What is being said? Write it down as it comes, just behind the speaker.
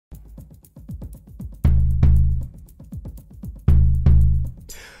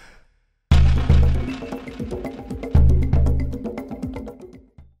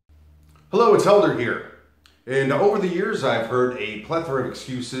it's Helder here. And over the years, I've heard a plethora of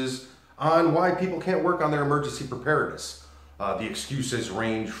excuses on why people can't work on their emergency preparedness. The excuses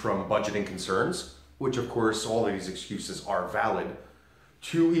range from budgeting concerns, which of course all of these excuses are valid,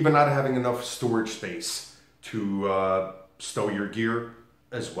 to even not having enough storage space to stow your gear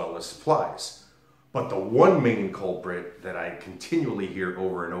as well as supplies. But the one main culprit that I continually hear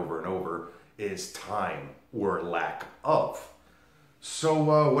over and over and over is time or lack of.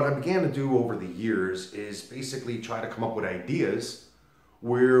 So what I began to do over the years is basically try to come up with ideas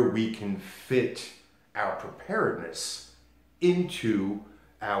where we can fit our preparedness into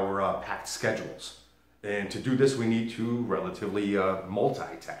our packed schedules. And to do this, we need to relatively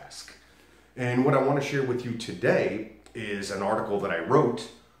multitask. And what I want to share with you today is an article that I wrote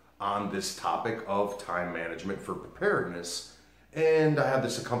on this topic of time management for preparedness. And I have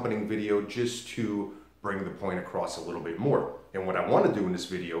this accompanying video just to bring the point across a little bit more. And what I want to do in this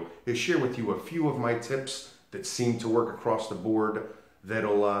video is share with you a few of my tips that seem to work across the board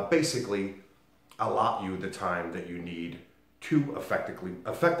that'll basically allot you the time that you need to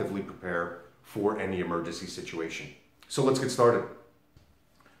effectively prepare for any emergency situation. So let's get started.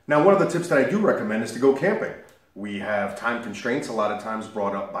 Now, one of the tips that I do recommend is to go camping. We have time constraints a lot of times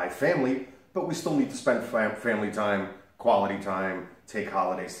brought up by family, but we still need to spend family time, quality time, take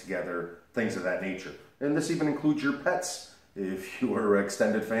holidays together, things of that nature. And this even includes your pets. If your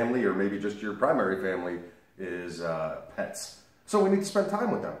extended family or maybe just your primary family is pets. So we need to spend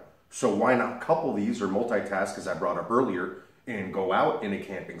time with them. So why not couple these or multitask, as I brought up earlier, and go out in a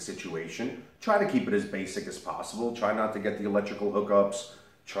camping situation. Try to keep it as basic as possible. Try not to get the electrical hookups.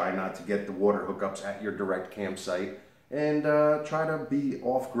 Try not to get the water hookups at your direct campsite. And try to be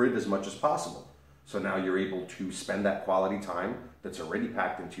off-grid as much as possible. So now you're able to spend that quality time that's already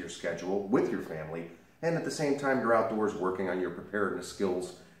packed into your schedule with your family. And at the same time, you're outdoors working on your preparedness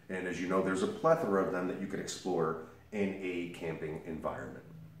skills. And as you know, there's a plethora of them that you can explore in a camping environment.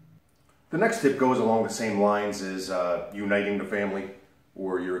 The next tip goes along the same lines as uniting the family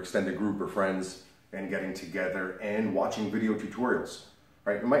or your extended group of friends and getting together and watching video tutorials.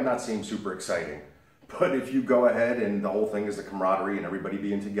 Right? It might not seem super exciting, but if you go ahead and the whole thing is the camaraderie and everybody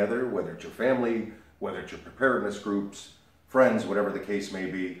being together, whether it's your family, whether it's your preparedness groups, friends, whatever the case may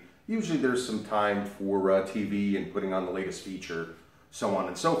be, usually there's some time for TV and putting on the latest feature, so on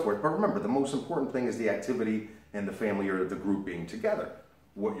and so forth. But remember, the most important thing is the activity and the family or the group being together.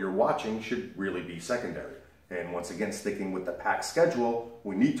 What you're watching should really be secondary. And once again, sticking with the packed schedule,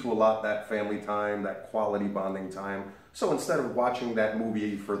 we need to allot that family time, that quality bonding time. So instead of watching that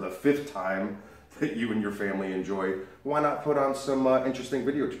movie for the 5th time that you and your family enjoy, why not put on some interesting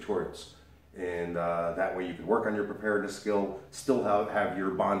video tutorials? And that way you can work on your preparedness skill, still have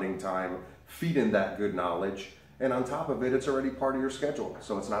your bonding time, feed in that good knowledge, and on top of it, it's already part of your schedule,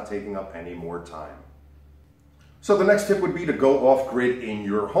 so it's not taking up any more time. So the next tip would be to go off-grid in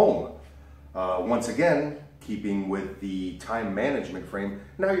your home. Once again, keeping with the time management frame,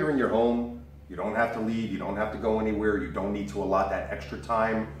 now you're in your home, you don't have to leave, you don't have to go anywhere, you don't need to allot that extra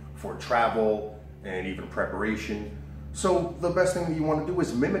time for travel and even preparation. So the best thing that you want to do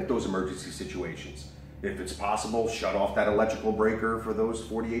is mimic those emergency situations. If it's possible, shut off that electrical breaker for those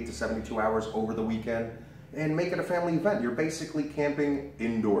 48 to 72 hours over the weekend and make it a family event. You're basically camping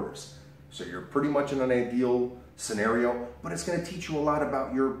indoors. So you're pretty much in an ideal scenario, but it's going to teach you a lot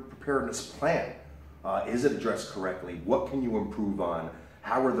about your preparedness plan. Is it addressed correctly? What can you improve on?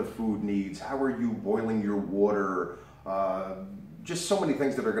 How are the food needs? How are you boiling your water? Just so many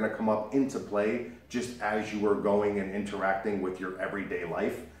things that are going to come up into play just as you are going and interacting with your everyday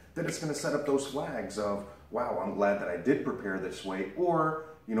life, that it's going to set up those flags of, wow, I'm glad that I did prepare this way, or,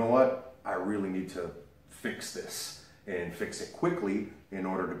 you know what, I really need to fix this and fix it quickly in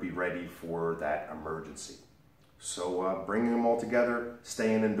order to be ready for that emergency. So bringing them all together,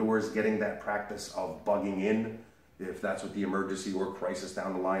 staying indoors, getting that practice of bugging in, if that's what the emergency or crisis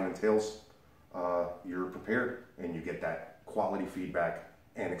down the line entails, you're prepared and you get that quality feedback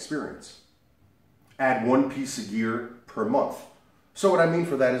and experience. Add 1 piece of gear per month. So what I mean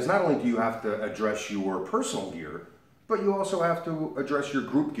for that is not only do you have to address your personal gear, but you also have to address your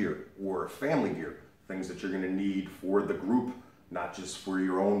group gear or family gear, things that you're going to need for the group, not just for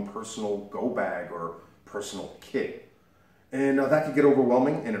your own personal go bag or personal kit. And that could get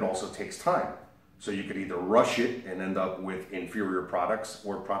overwhelming, and it also takes time. So you could either rush it and end up with inferior products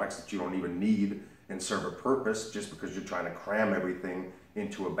or products that you don't even need and serve a purpose just because you're trying to cram everything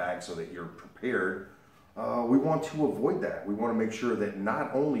into a bag so that you're prepared. We want to avoid that. We want to make sure that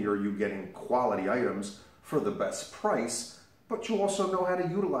not only are you getting quality items for the best price, but you also know how to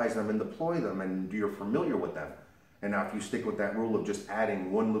utilize them and deploy them and you're familiar with them. And now if you stick with that rule of just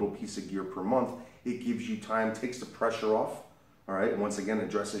adding one little piece of gear per month, it gives you time, takes the pressure off, all right? Once again,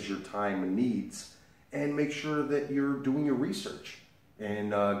 addresses your time and needs, and make sure that you're doing your research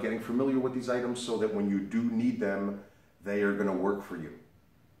and getting familiar with these items so that when you do need them, they are gonna work for you.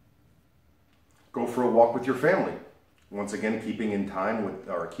 Go for a walk with your family. Once again, keeping time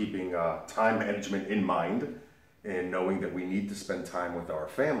management in mind and knowing that we need to spend time with our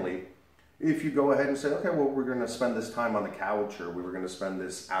family. If you go ahead and say, okay, well, we're going to spend this time on the couch, or we were going to spend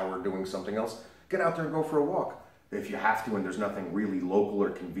this hour doing something else, get out there and go for a walk. If you have to and there's nothing really local or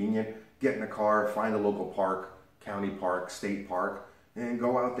convenient, get in a car, find a local park, county park, state park, and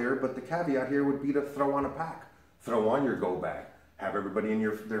go out there. But the caveat here would be to throw on a pack, throw on your go bag, have everybody in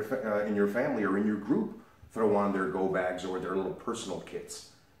your family or in your group throw on their go bags or their little personal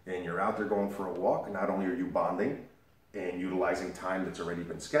kits. And you're out there going for a walk. Not only are you bonding and utilizing time that's already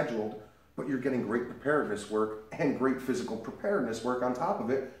been scheduled, but you're getting great preparedness work and great physical preparedness work on top of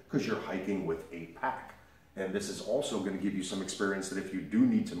it because you're hiking with a pack. And this is also going to give you some experience that if you do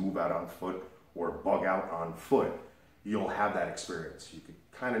need to move out on foot or bug out on foot, you'll have that experience. You can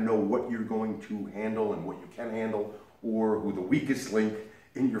kind of know what you're going to handle and what you can handle, or who the weakest link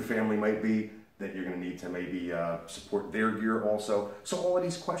in your family might be that you're going to need to maybe support their gear also. So all of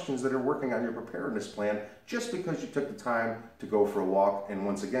these questions that are working on your preparedness plan just because you took the time to go for a walk. And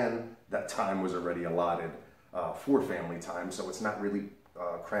once again, that time was already allotted for family time. So it's not really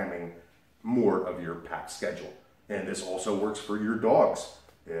cramming more of your packed schedule. And this also works for your dogs.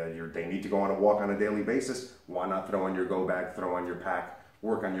 They need to go on a walk on a daily basis. Why not throw on your go bag, throw on your pack,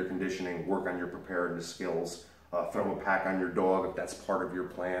 work on your conditioning, work on your preparedness skills. Throw a pack on your dog if that's part of your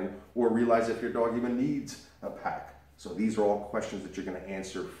plan, or realize if your dog even needs a pack. So these are all questions that you're going to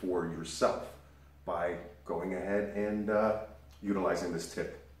answer for yourself by going ahead and utilizing this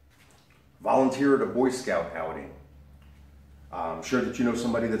tip. Volunteer at a Boy Scout outing. I'm sure that you know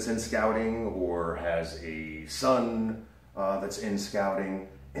somebody that's in scouting or has a son that's in scouting,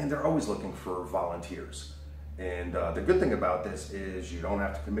 and they're always looking for volunteers. And the good thing about this is you don't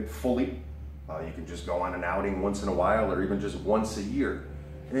have to commit fully. You can just go on an outing once in a while or even just once a year.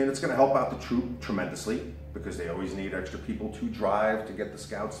 And it's going to help out the troop tremendously because they always need extra people to drive to get the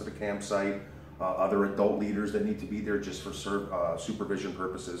scouts to the campsite, other adult leaders that need to be there just for supervision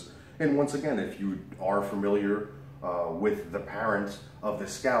purposes. And once again, if you are familiar with the parents of the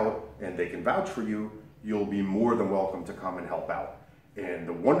scout and they can vouch for you, you'll be more than welcome to come and help out. And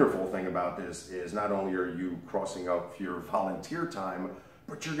the wonderful thing about this is not only are you crossing up your volunteer time,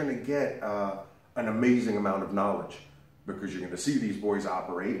 but you're going to get an amazing amount of knowledge because you're going to see these boys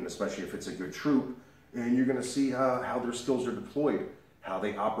operate, and especially if it's a good troop, and you're going to see how their skills are deployed, how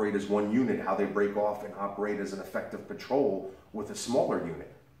they operate as one unit, how they break off and operate as an effective patrol with a smaller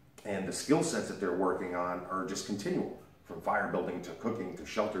unit. And the skill sets that they're working on are just continual, from fire building to cooking to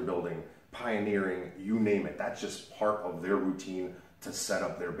shelter building, pioneering, you name it. That's just part of their routine to set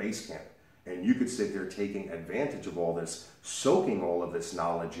up their base camp. And you could sit there taking advantage of all this, soaking all of this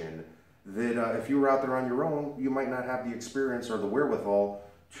knowledge in, that if you were out there on your own, you might not have the experience or the wherewithal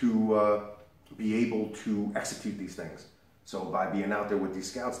to be able to execute these things. So by being out there with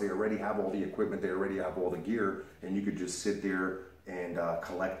these scouts, they already have all the equipment, they already have all the gear, and you could just sit there and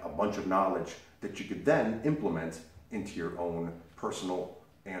collect a bunch of knowledge that you could then implement into your own personal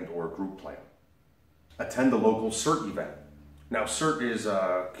and or group plan. Attend the local CERT event. Now, CERT is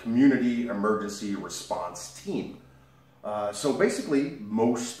a Community Emergency Response Team. So basically,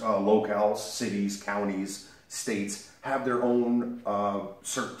 most locales, cities, counties, states have their own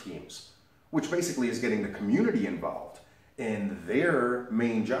CERT teams, which basically is getting the community involved. And their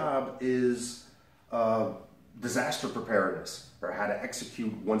main job is disaster preparedness, or how to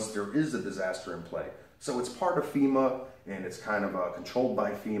execute once there is a disaster in play. So it's part of FEMA, and it's kind of controlled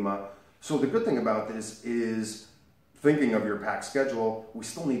by FEMA. So the good thing about this is, thinking of your packed schedule, we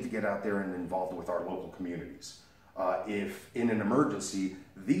still need to get out there and involved with our local communities. If in an emergency,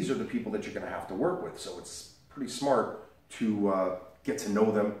 these are the people that you're going to have to work with. So it's pretty smart to get to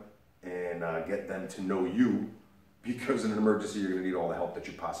know them and get them to know you, because in an emergency, you're going to need all the help that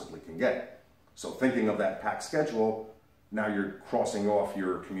you possibly can get. So thinking of that packed schedule, now you're crossing off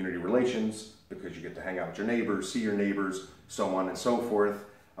your community relations because you get to hang out with your neighbors, see your neighbors, so on and so forth,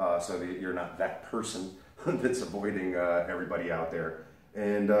 so that you're not that person that's avoiding everybody out there.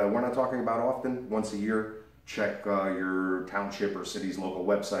 And we're not talking about often, once a year. Check your township or city's local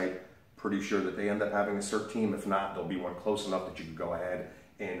website. Pretty sure that they end up having a CERT team. If not, there'll be one close enough that you can go ahead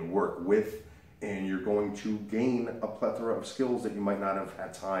and work with. And you're going to gain a plethora of skills that you might not have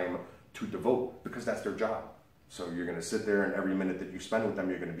had time to devote, because that's their job. So you're going to sit there, and every minute that you spend with them,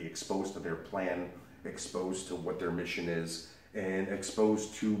 you're going to be exposed to their plan exposed to what their mission is, and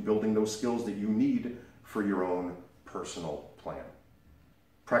exposed to building those skills that you need for your own personal plan.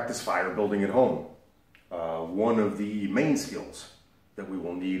 Practice fire building at home. One of the main skills that we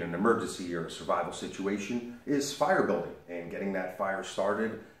will need in an emergency or a survival situation is fire building and getting that fire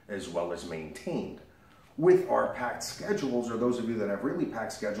started as well as maintained. With our packed schedules, or those of you that have really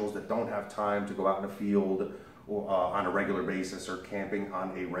packed schedules that don't have time to go out in the field or, on a regular basis, or camping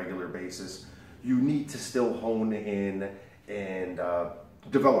on a regular basis, you need to still hone in and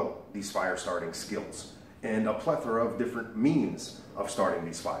develop these fire starting skills and a plethora of different means of starting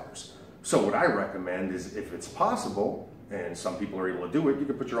these fires. So what I recommend is, if it's possible, and some people are able to do it, you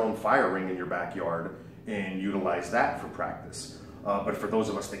can put your own fire ring in your backyard and utilize that for practice. But for those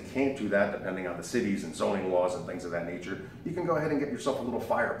of us that can't do that, depending on the cities and zoning laws and things of that nature, you can go ahead and get yourself a little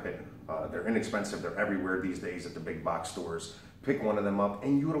fire pit. They're inexpensive, they're everywhere these days at the big box stores. Pick one of them up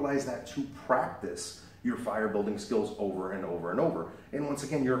and utilize that to practice your fire building skills over and over and over. And once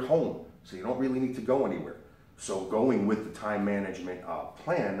again, you're home, so you don't really need to go anywhere. So going with the time management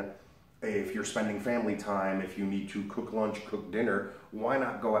plan, if you're spending family time, if you need to cook lunch, cook dinner, why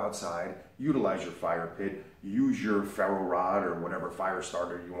not go outside, utilize your fire pit, use your ferro rod or whatever fire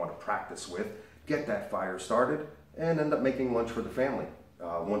starter you want to practice with, get that fire started, and end up making lunch for the family.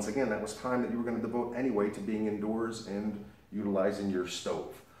 Once again, that was time that you were going to devote anyway to being indoors and utilizing your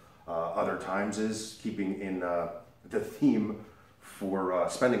stove. Other times is keeping in the theme for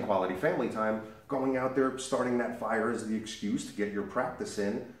spending quality family time, going out there, starting that fire as the excuse to get your practice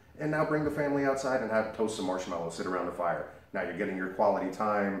in, and now bring the family outside and have toast some marshmallows, sit around the fire. Now you're getting your quality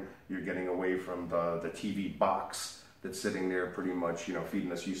time, you're getting away from the TV box that's sitting there pretty much,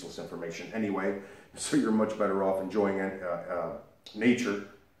 feeding us useless information anyway. So you're much better off enjoying nature,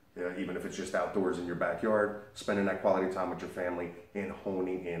 even if it's just outdoors in your backyard, spending that quality time with your family and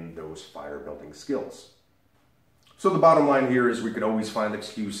honing in those fire building skills. So the bottom line here is, we could always find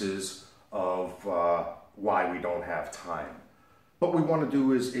excuses of why we don't have time. What we want to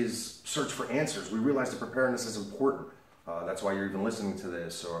do is search for answers. We realize that preparedness is important. That's why you're even listening to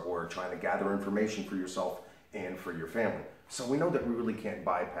this, or trying to gather information for yourself and for your family. So we know that we really can't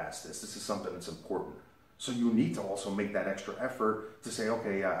bypass this. This is something that's important. So you need to also make that extra effort to say,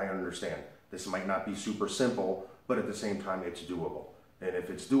 okay, I understand. This might not be super simple, but at the same time, it's doable. And if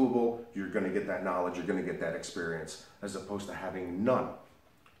it's doable, you're going to get that knowledge, you're going to get that experience, as opposed to having none.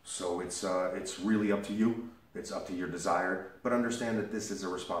 So it's really up to you. It's up to your desire, but understand that this is a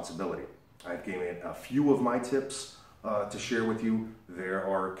responsibility. I've given a few of my tips to share with you. There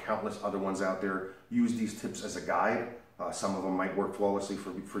are countless other ones out there. Use these tips as a guide. Some of them might work flawlessly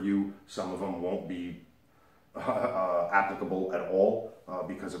for you. Some of them won't be applicable at all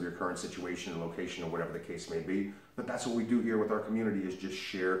because of your current situation, location, or whatever the case may be. But that's what we do here with our community, is just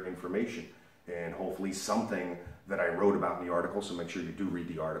share information. And hopefully something that I wrote about in the article, so make sure you do read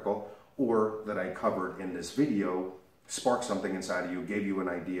the article, or that I covered in this video, sparked something inside of you, gave you an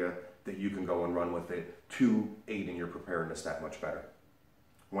idea that you can go and run with it to aid in your preparedness that much better.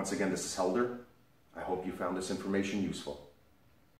 Once again, this is Helder. I hope you found this information useful.